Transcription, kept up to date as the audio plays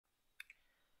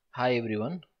Hi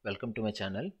everyone, welcome to my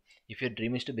channel. If your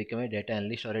dream is to become a data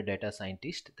analyst or a data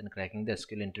scientist, then cracking the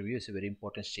SQL interview is a very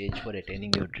important stage for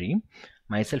attaining your dream.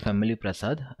 Myself, MLV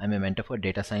Prasad, I'm a mentor for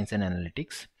data science and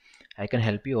analytics. I can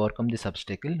help you overcome this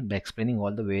obstacle by explaining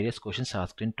all the various questions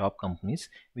asked in top companies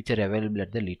which are available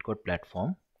at the LeetCode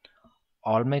platform.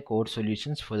 All my code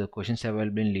solutions for the questions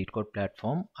available in LeetCode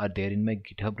platform are there in my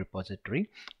GitHub repository.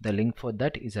 The link for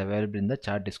that is available in the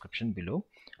chart description below.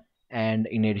 And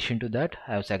in addition to that,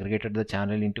 I have segregated the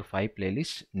channel into 5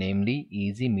 playlists, namely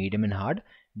easy, medium and hard,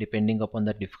 depending upon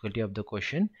the difficulty of the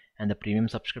question, and the premium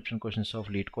subscription questions of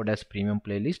LeetCode as premium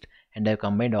playlist, and I have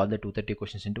combined all the 230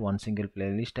 questions into one single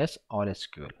playlist as all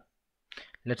SQL.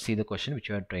 Let's see the question which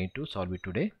we are trying to solve it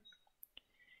today.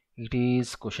 It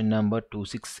is question number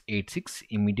 2686,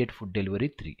 immediate food delivery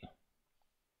 3.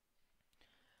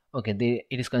 Okay,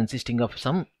 it is consisting of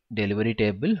some delivery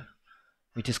table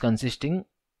which is consisting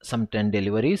some 10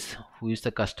 deliveries, who is the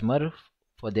customer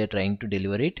for they are trying to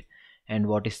deliver it, and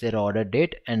what is their order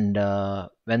date, and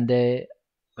when the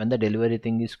delivery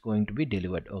thing is going to be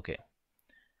delivered. Okay,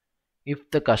 if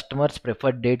the customer's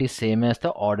preferred date is same as the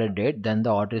order date, then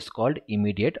the order is called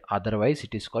immediate, otherwise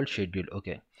it is called scheduled.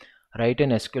 Okay, write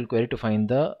an SQL query to find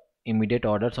the immediate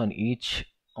orders on each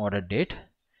order date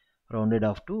rounded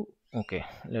off to. Okay,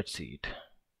 let's see it.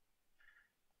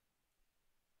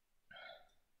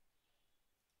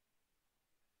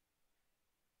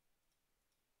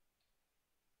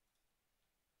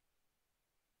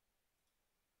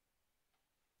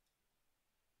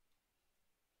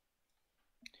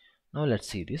 Now let's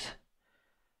see this.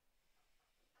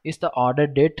 Is the order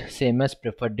date same as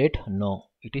preferred date? No,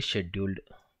 it is scheduled.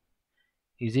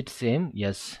 Is it same?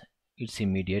 Yes, it's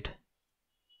immediate,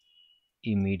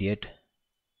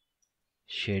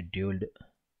 scheduled,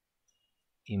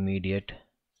 immediate,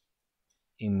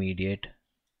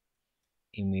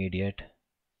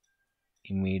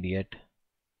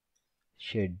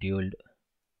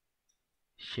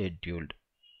 scheduled.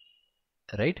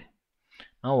 Right?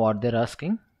 Now what they're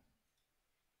asking,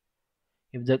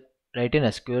 if the write an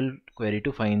SQL query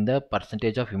to find the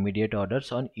percentage of immediate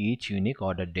orders on each unique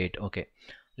order date. Okay,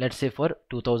 let's say for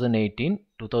 2018,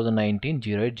 2019,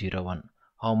 0801,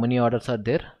 how many orders are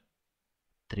there?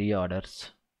 3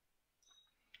 orders.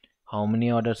 How many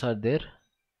orders are there?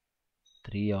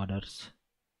 3 orders.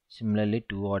 Similarly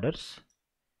 2 orders.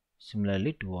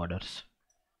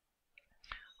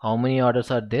 How many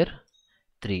orders are there?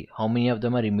 3. How many of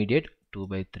them are immediate? 2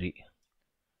 by 3.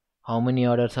 How many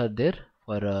orders are there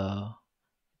for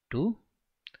 2?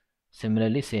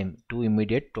 Similarly same, 2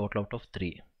 immediate, total out of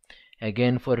 3.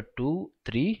 Again for 2,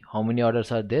 3, how many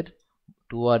orders are there?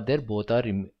 2 are there, both are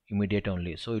immediate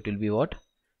only, so it will be what?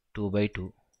 2 by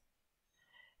 2.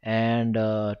 And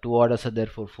 2 orders are there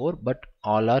for 4, but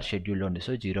all are scheduled only,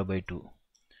 so 0 by 2.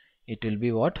 It will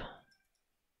be what?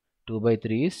 2 by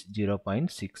 3 is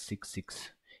 0.666.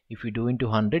 If you do into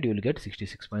 100, you will get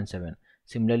 66.7.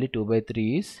 Similarly 2 by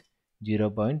 3 is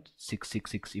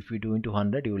 0.666. If you do into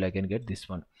 100, you will again get this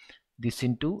one. This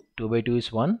into 2 by 2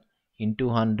 is 1, into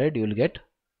 100 you will get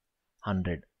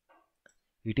 100.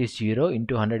 It is 0,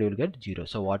 into 100 you will get 0.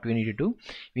 So what we need to do,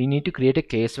 we need to create a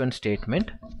case 1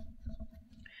 statement.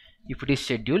 If it is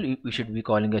schedule, we should be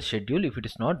calling a schedule. If it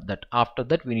is not, that after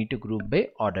that we need to group by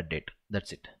order date.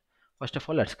 That's it. First of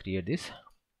all, let's create this.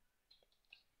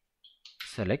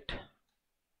 Select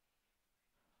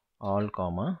all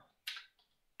comma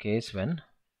case when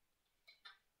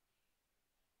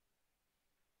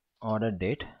order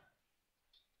date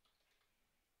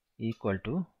equal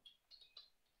to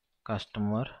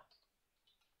customer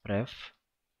pref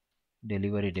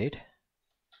delivery date,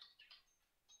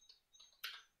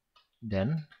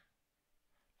 then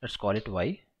let's call it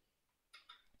y,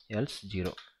 else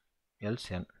 0, else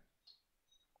n,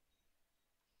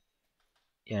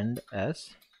 end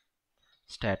as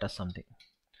status something,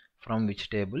 from which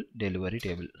table? Delivery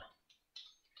table.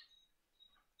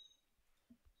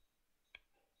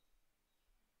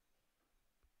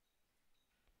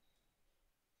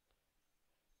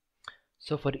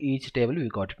 So for each table we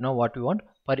got it. Now what we want,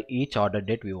 for each order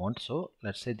date we want, so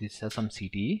let's say this has some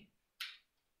CTE.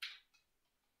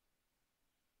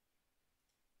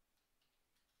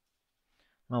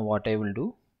 Now what I will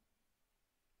do,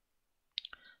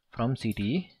 from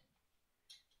CTE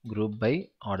group by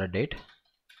order date,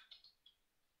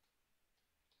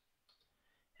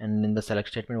 and in the select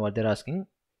statement what they're asking,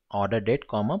 order date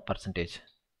comma percentage,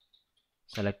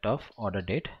 select of order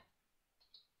date.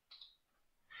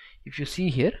 If you see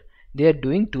here, they are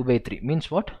doing 2 by 3,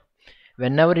 means what?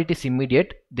 Whenever it is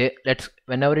immediate, let's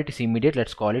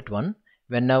call it 1.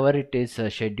 Whenever it is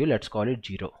scheduled, let's call it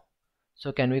 0.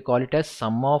 So can we call it as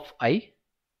sum of I?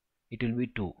 It will be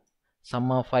 2.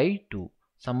 Sum of I 2.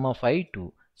 Sum of I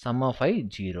 2. Sum of I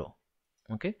 0.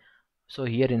 Okay. So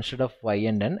here instead of y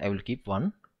and n I will keep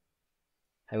 1.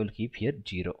 I will keep here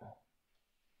 0.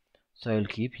 So I will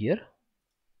keep here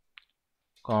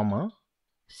comma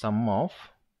sum of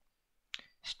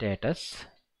status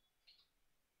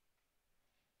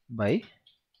by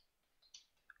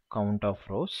count of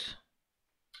rows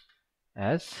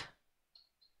as,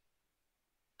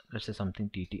 let's say something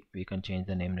tt. We can change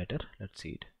the name later. Let's see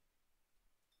it.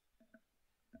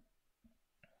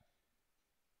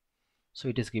 So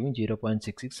it is giving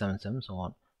 0.6677 so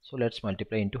on. So let's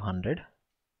multiply into 100.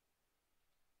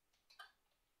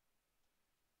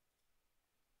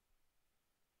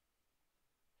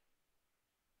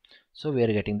 So we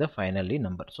are getting the finally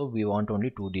number. So we want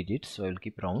only 2 digits, so I will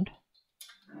keep round.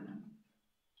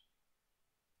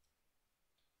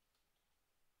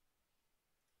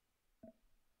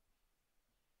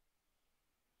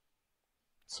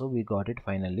 So we got it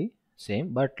finally,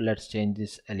 same, but let's change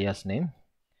this alias name.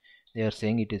 They are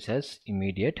saying it is as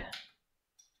immediate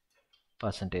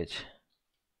percentage.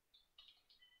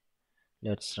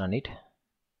 Let's run it.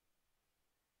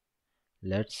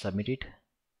 Let's submit it.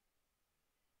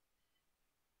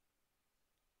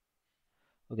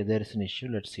 Okay, there is an issue.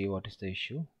 Let's see what is the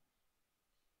issue.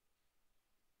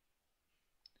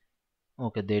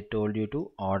 Okay, they told you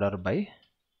to order by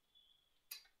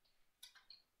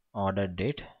order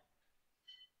date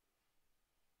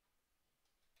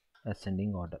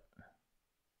ascending order.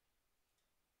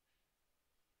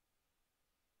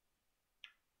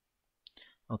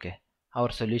 Okay,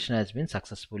 our solution has been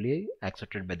successfully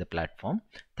accepted by the platform.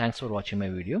 Thanks for watching my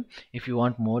video. If you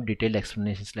want more detailed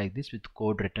explanations like this with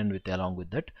code written with along with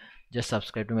that, just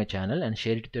subscribe to my channel and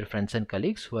share it with your friends and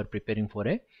colleagues who are preparing for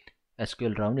a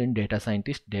SQL round in data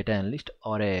scientist, data analyst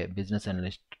or a business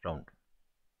analyst round.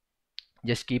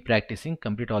 Just keep practicing,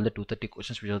 complete all the 230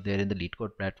 questions which are there in the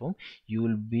LeetCode platform. You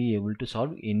will be able to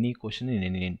solve any question in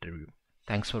any interview.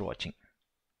 Thanks for watching.